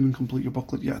if you didn't complete your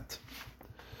booklet yet.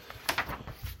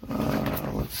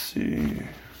 Let's see.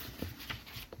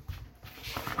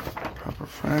 Proper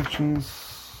fractions.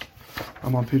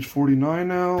 I'm on page 49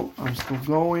 now. I'm still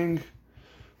going.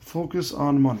 Focus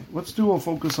on money. Let's do a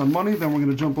focus on money. Then we're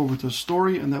going to jump over to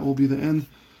story, and that will be the end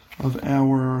of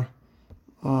our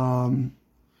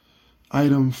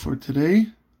item for today.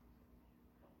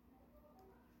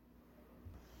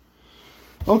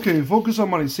 Okay, focus on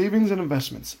money, savings and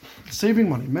investments. Saving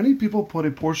money. Many people put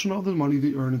a portion of the money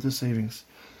they earn into savings.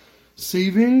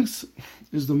 Savings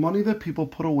is the money that people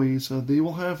put away so they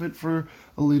will have it for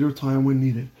a later time when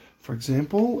needed. For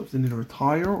example, if they need to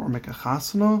retire or make a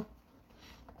chasana,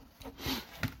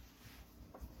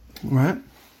 right?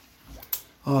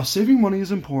 Saving money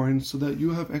is important so that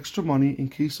you have extra money in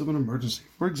case of an emergency.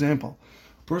 For example,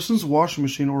 a person's washing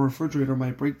machine or refrigerator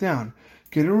might break down.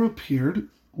 Getting it repaired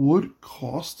would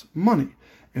cost money.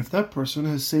 If that person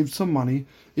has saved some money,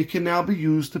 it can now be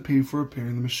used to pay for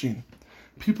repairing the machine.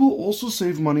 People also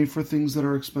save money for things that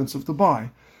are expensive to buy,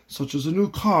 such as a new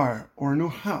car or a new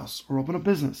house or open a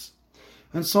business.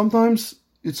 And sometimes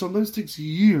it takes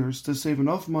years to save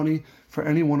enough money for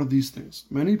any one of these things.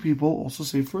 Many people also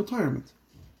save for retirement.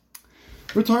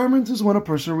 Retirement is when a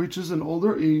person reaches an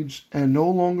older age and no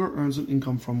longer earns an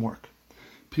income from work.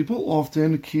 People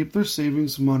often keep their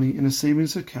savings money in a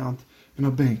savings account in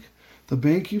a bank. The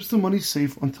bank keeps the money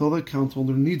safe until the account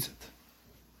holder needs it.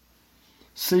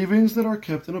 Savings that are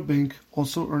kept in a bank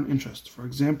also earn interest. For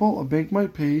example, a bank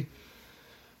might pay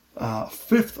a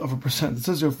fifth of a percent. It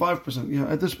says here 5%. Yeah,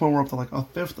 at this point we're up to like a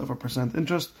fifth of a percent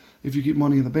interest if you keep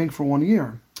money in the bank for 1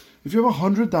 year. If you have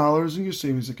 $100 in your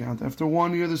savings account, after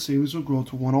 1 year the savings will grow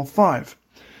to $105.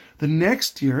 The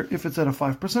next year, if it's at a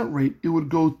 5% rate, it would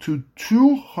go to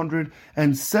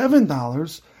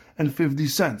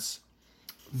 $207.50.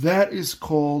 That is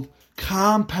called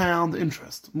compound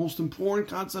interest. Most important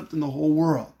concept in the whole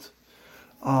world.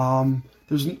 I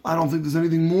don't think there's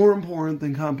anything more important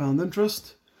than compound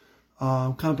interest.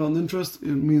 Compound interest, it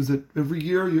means that every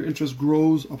year your interest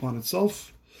grows upon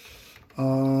itself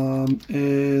and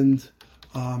it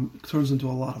turns into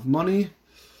a lot of money.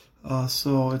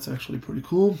 So it's actually pretty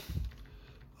cool.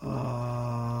 What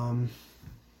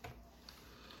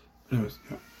was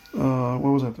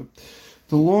that?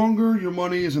 The longer your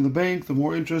money is in the bank, the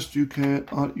more interest your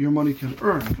money can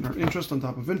earn. You can earn interest on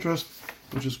top of interest,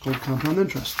 which is called compound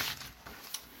interest.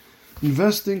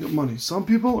 Investing money. Some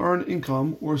people earn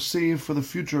income or save for the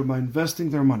future by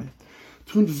investing their money.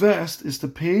 To invest is to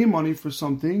pay money for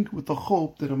something with the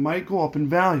hope that it might go up in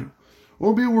value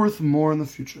or be worth more in the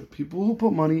future. People who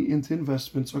put money into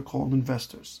investments are called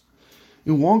investors.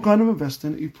 In one kind of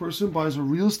investment, a person buys a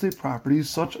real estate property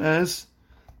such as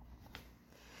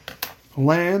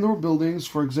land or buildings.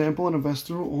 For example, an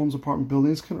investor who owns apartment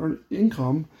buildings can earn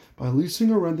income by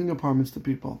leasing or renting apartments to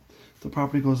people. If the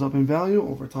property goes up in value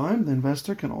over time, the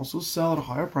investor can also sell at a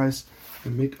higher price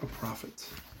and make a profit.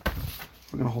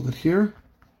 We're going to hold it here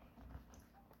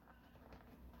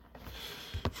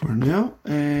for now,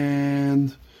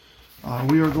 and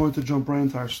we are going to jump right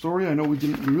into our story. I know we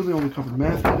really only covered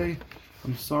math today.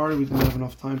 I'm sorry we didn't have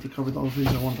enough time to cover the other things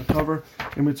I wanted to cover.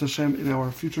 In Mitzvah Hashem, in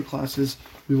our future classes,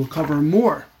 we will cover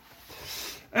more.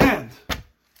 And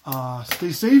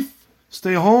stay safe,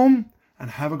 stay home,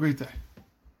 and have a great day.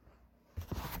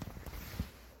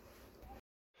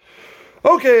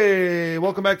 Okay,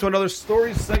 welcome back to another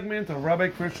story segment of Rabbi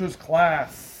Krishna's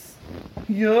class.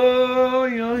 Yo,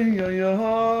 yo, yo,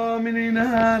 yo,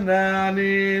 minina, na,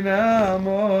 nina,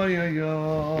 mo, yo,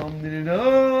 yo,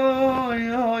 yo,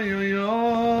 yo, yo,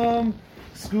 yo,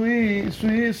 sweet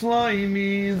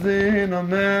slimey's in a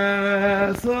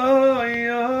mess, oh,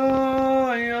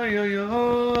 yo, yo, yo,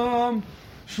 yo,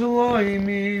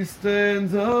 Shloimi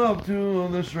stands up to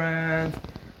the strand.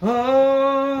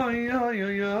 Oh, yo, yo,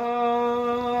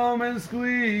 yo, and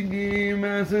Squeaky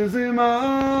messes him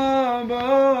up.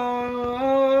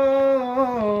 Oh,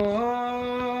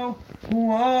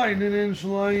 why didn't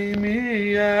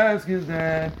Shloimi ask his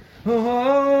dad? Oh,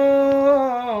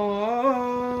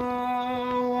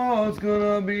 what's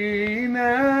gonna be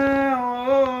now?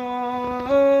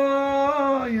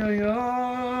 Oh, yo,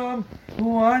 yo,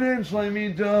 why didn't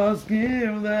Shloimi just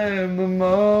give them the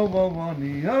mobile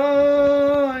money?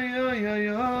 Oh, yo, yo,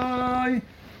 yo,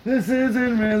 this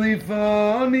isn't really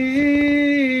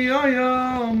funny. Oh,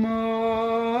 yo, mom.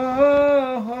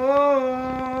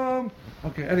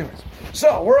 Okay, anyways,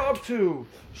 so we're up to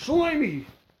Shloimi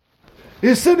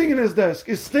is sitting in his desk,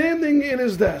 is standing in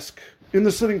his desk in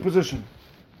the sitting position,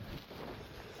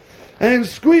 and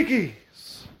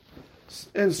Squeaky's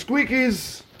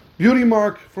beauty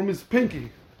mark from his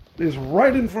pinky is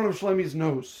right in front of Shloimi's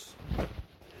nose.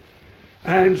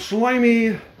 And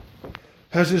Shloimi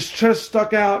has his chest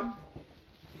stuck out.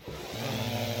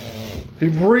 He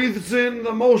breathes in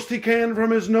the most he can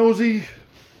from his nosy,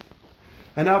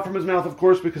 and out from his mouth, of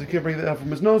course, because he can't breathe it out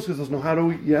from his nose because he doesn't know how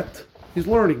to yet. He's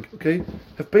learning, okay?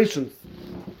 Have patience.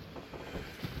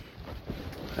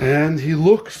 And he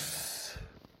looks.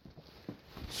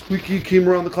 Squeaky came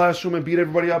around the classroom and beat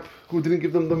everybody up who didn't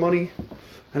give them the money.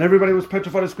 And everybody was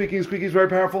petrified of Squeaky, and Squeaky's very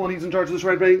powerful, and he's in charge of this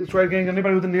red gang.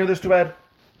 Anybody who didn't hear this, too bad.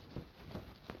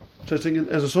 Should I sing it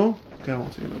as a song? Okay, I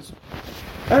won't sing it as a song.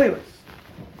 Anyways.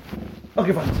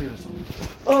 Okay, fine, I'll sing it as a song.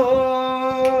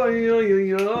 Oh,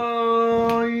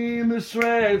 the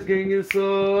Shreds gang is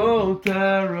so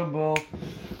terrible.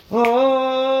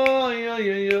 Oh, they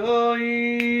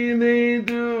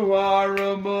do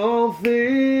horrible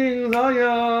things.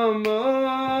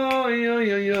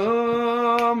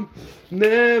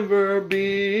 Never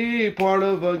be part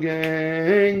of a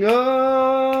gang.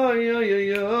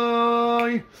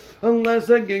 Unless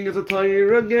that gang is a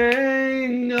tire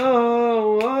gang.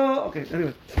 Okay,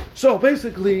 anyway. So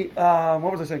basically,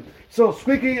 what was I saying? So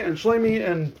Squeaky and Shlammy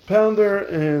and Pounder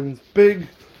and Big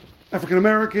African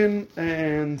American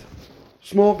and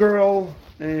Small Girl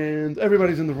and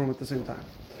everybody's in the room at the same time.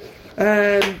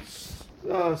 And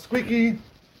Squeaky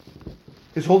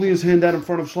is holding his hand out in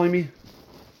front of Shlammy.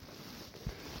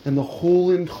 And the whole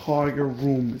entire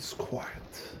room is quiet.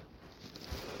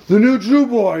 The new Jew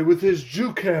boy with his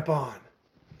Jew cap on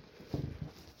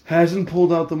hasn't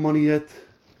pulled out the money yet.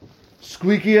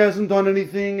 Squeaky hasn't done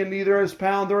anything, and neither has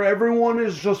Pounder. Everyone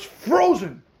is just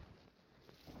frozen.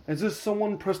 As if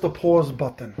someone pressed a pause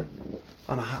button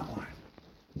on a hotline.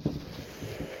 And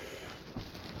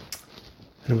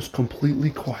it was completely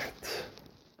quiet.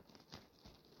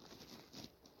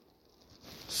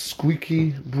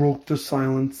 Squeaky broke the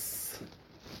silence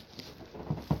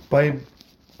by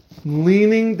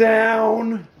leaning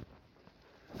down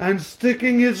and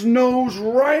sticking his nose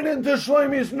right into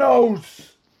Shlamy's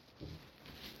nose.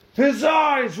 His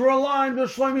eyes were aligned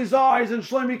with Shlamy's eyes, and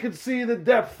Shlammy could see the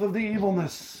depth of the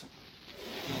evilness.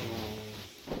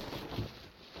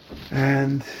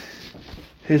 And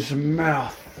his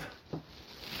mouth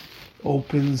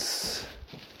opens,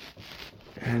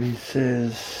 and he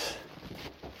says,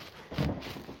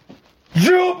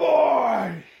 "Jew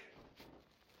boy!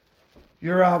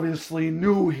 You're obviously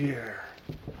new here.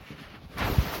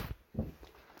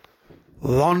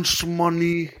 Lunch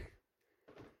money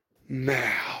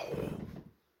now."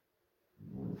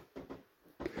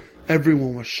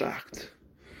 Everyone was shocked.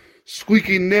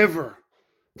 Squeaky never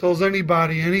tells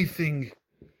anybody anything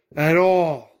at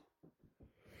all.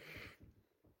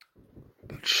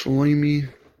 But Shlammy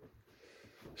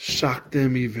shocked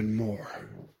them even more.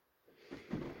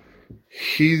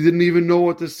 He didn't even know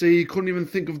what to say. He couldn't even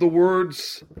think of the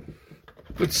words.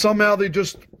 But somehow they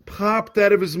just popped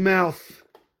out of his mouth.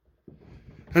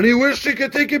 And he wished he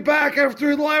could take it back after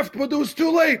he left, but it was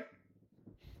too late.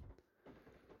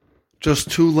 Just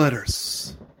 2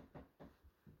 letters.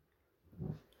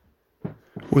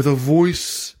 With a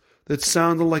voice that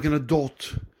sounded like an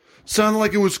adult. Sounded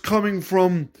like it was coming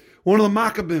from one of the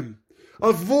Maccabim.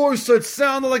 A voice that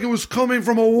sounded like it was coming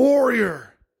from a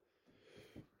warrior.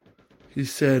 He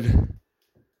said,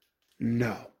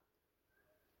 "No."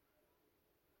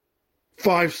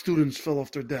 5 students fell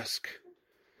off their desk.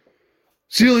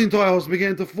 Ceiling tiles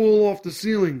began to fall off the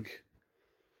ceiling.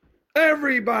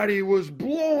 Everybody was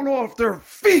blown off their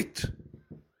feet.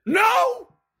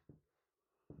 No!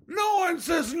 No one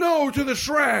says no to the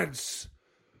Shreds.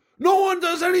 No one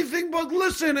does anything but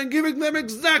listen and giving them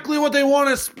exactly what they want,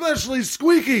 especially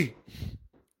Squeaky.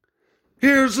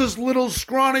 Here's this little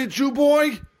scrawny Jew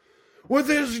boy with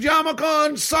his yarmulke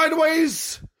on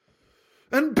sideways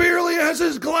and barely has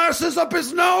his glasses up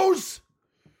his nose.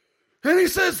 And he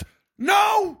says,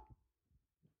 "No!"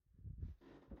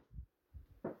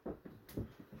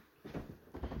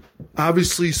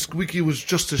 Obviously, Squeaky was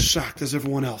just as shocked as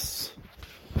everyone else.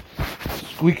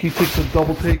 Squeaky takes a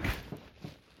double take.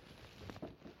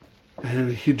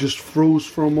 And he just froze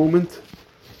for a moment.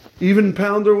 Even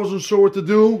Pounder wasn't sure what to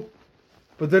do.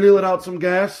 But then he let out some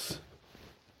gas.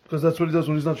 Because that's what he does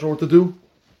when he's not sure what to do.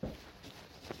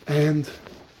 And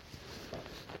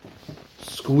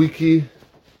Squeaky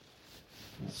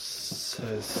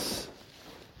says,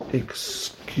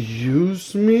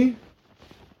 "Excuse me?"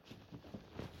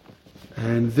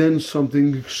 And then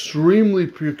something extremely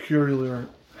peculiar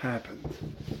happened.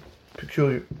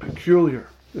 Peculiar.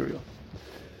 There we go.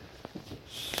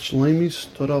 Shlammy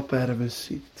stood up out of his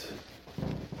seat.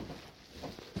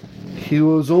 He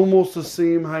was almost the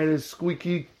same height as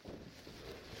Squeaky.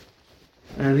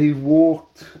 And he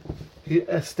walked,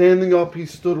 standing up, he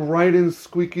stood right in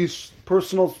Squeaky's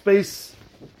personal space.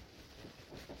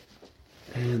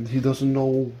 And he doesn't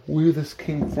know where this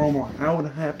came from or how it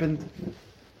happened.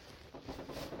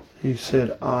 He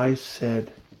said, "I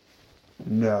said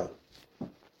no."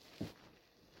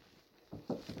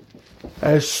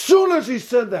 As soon as he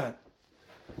said that,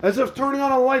 as if turning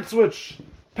on a light switch,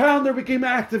 Pounder became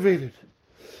activated.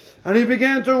 And he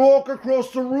began to walk across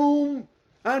the room.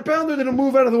 And Pounder didn't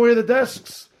move out of the way of the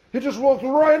desks. He just walked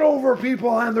right over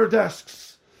people and their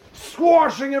desks.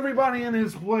 squashing everybody in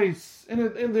his place, in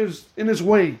his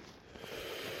way.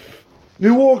 He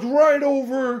walked right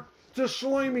over to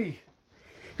Shlomi.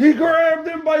 He grabbed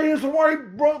him by his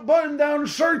white button-down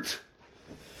shirt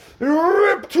and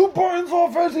ripped 2 buttons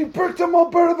off as he picked him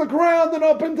up out of the ground and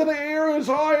up into the air as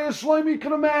high as Shlomi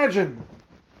could imagine.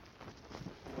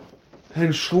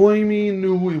 And Shlomi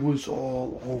knew it was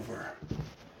all over.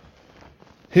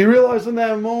 He realized in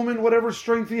that moment, whatever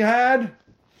strength he had,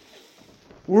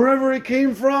 wherever it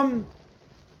came from,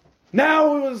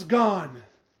 now it was gone.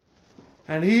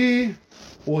 And he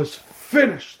was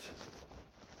finished.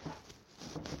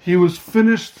 He was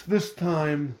finished this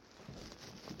time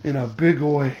in a big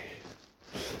way.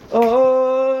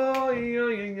 Oh,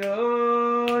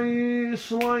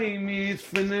 Shlomi's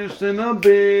finished in a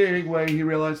big way. He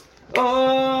realized,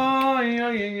 oh,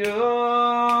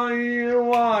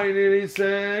 why did he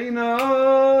say no?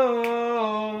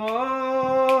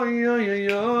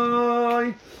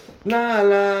 La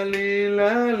la li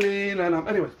la li la la.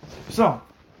 Anyways, so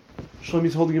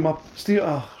Shlomi's holding him up.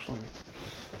 Shlomi.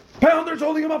 Pounder's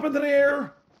holding him up into the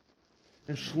air.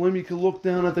 And Shlomi could look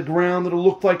down at the ground and it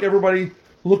looked like everybody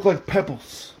looked like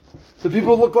pebbles. The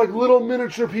people looked like little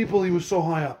miniature people. He was so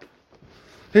high up.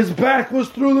 His back was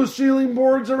through the ceiling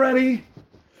boards already.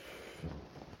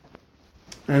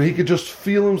 And he could just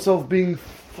feel himself being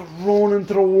thrown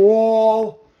into the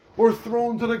wall or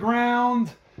thrown to the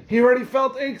ground. He already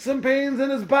felt aches and pains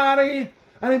in his body.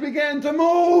 And he began to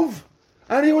move.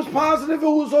 And he was positive it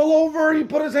was all over. He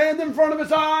put his hand in front of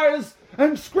his eyes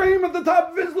and screamed at the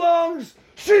top of his lungs,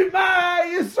 Shema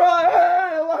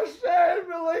Yisrael, Hashem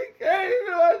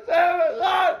Elokeinu, Hashem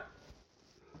Echad.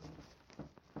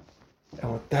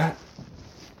 And with that,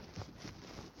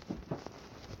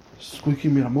 Squeaky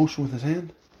made a motion with his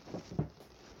hand.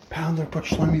 Pounder put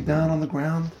Shlomi down on the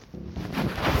ground.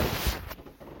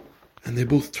 And they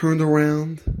both turned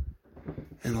around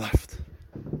and left.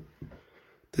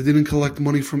 They didn't collect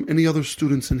money from any other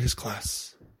students in his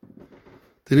class.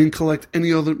 They didn't collect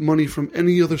any other money from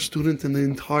any other student in the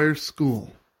entire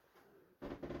school.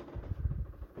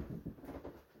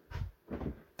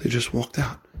 They just walked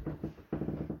out.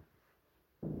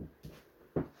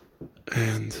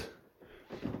 And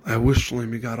I wish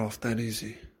Shlomi got off that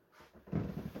easy.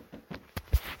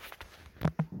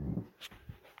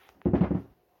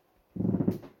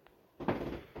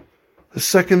 The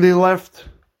second they left,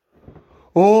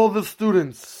 all the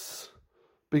students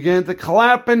began to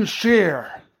clap and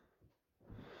cheer.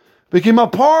 Became a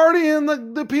party in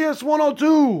the PS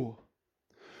 102.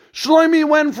 Shlomi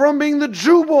went from being the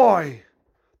Jew boy,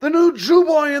 the new Jew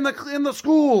boy in the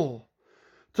school,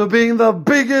 to being the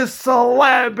biggest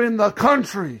celeb in the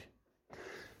country.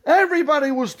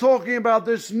 Everybody was talking about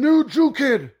this new Jew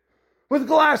kid with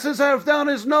glasses half down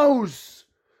his nose,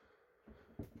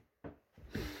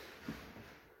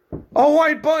 a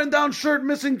white button-down shirt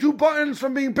missing 2 buttons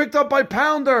from being picked up by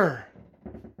Pounder,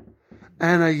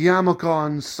 and a yarmulke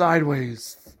on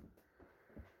sideways,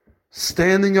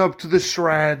 standing up to the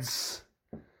shreds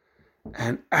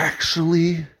and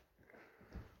actually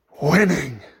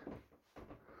winning.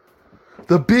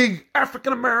 The big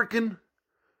African-American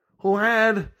who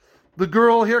had the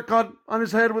girl haircut on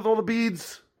his head with all the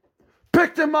beads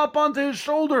picked him up onto his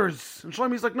shoulders. And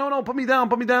Shlomi's like, no, put me down.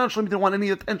 Shlomi didn't want any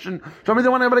attention. Shlomi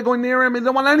didn't want anybody going near him. He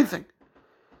didn't want anything.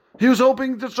 He was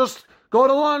hoping to just go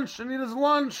to lunch and eat his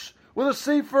lunch with a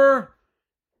sefer.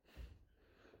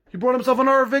 He brought himself an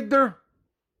Arv Vigdor.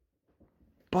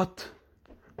 But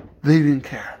they didn't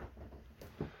care.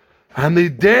 And they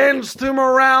danced him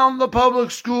around the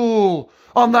public school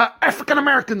on the African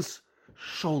Americans'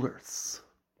 shoulders.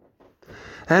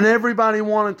 And everybody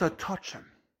wanted to touch him.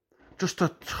 Just to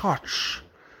touch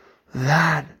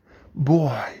that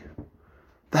boy,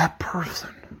 that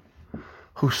person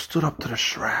who stood up to the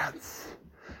shreds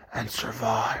and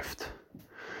survived.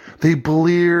 They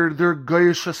bleared their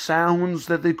geisha sounds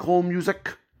that they call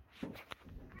music.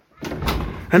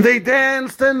 And they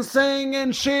danced and sang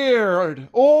and cheered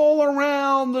all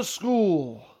around the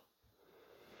school.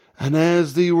 And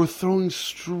as they were throwing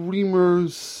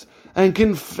streamers and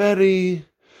confetti,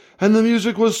 and the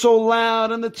music was so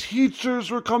loud, and the teachers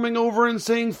were coming over and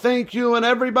saying thank you, and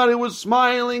everybody was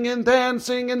smiling and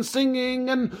dancing and singing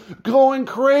and going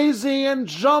crazy and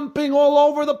jumping all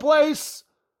over the place,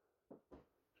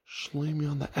 Shlomi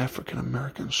on the African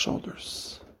American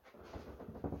shoulders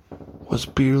was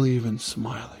barely even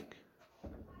smiling.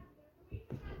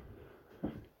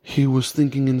 He was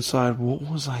thinking inside, what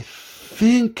was I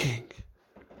thinking?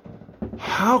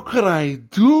 How could I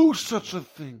do such a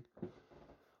thing?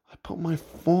 I put my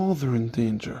father in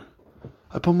danger.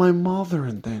 I put my mother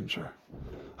in danger.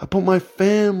 I put my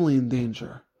family in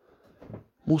danger.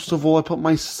 Most of all, I put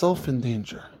myself in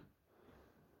danger.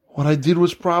 What I did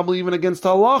was probably even against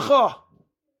halacha.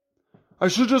 I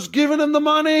should have just given him the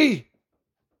money.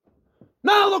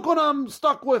 Now look what I'm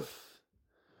stuck with.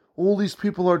 All these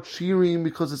people are cheering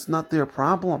because it's not their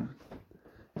problem.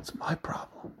 It's my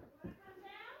problem.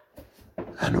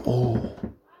 And oh,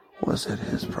 was it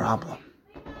his problem?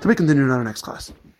 To be continued in our next class.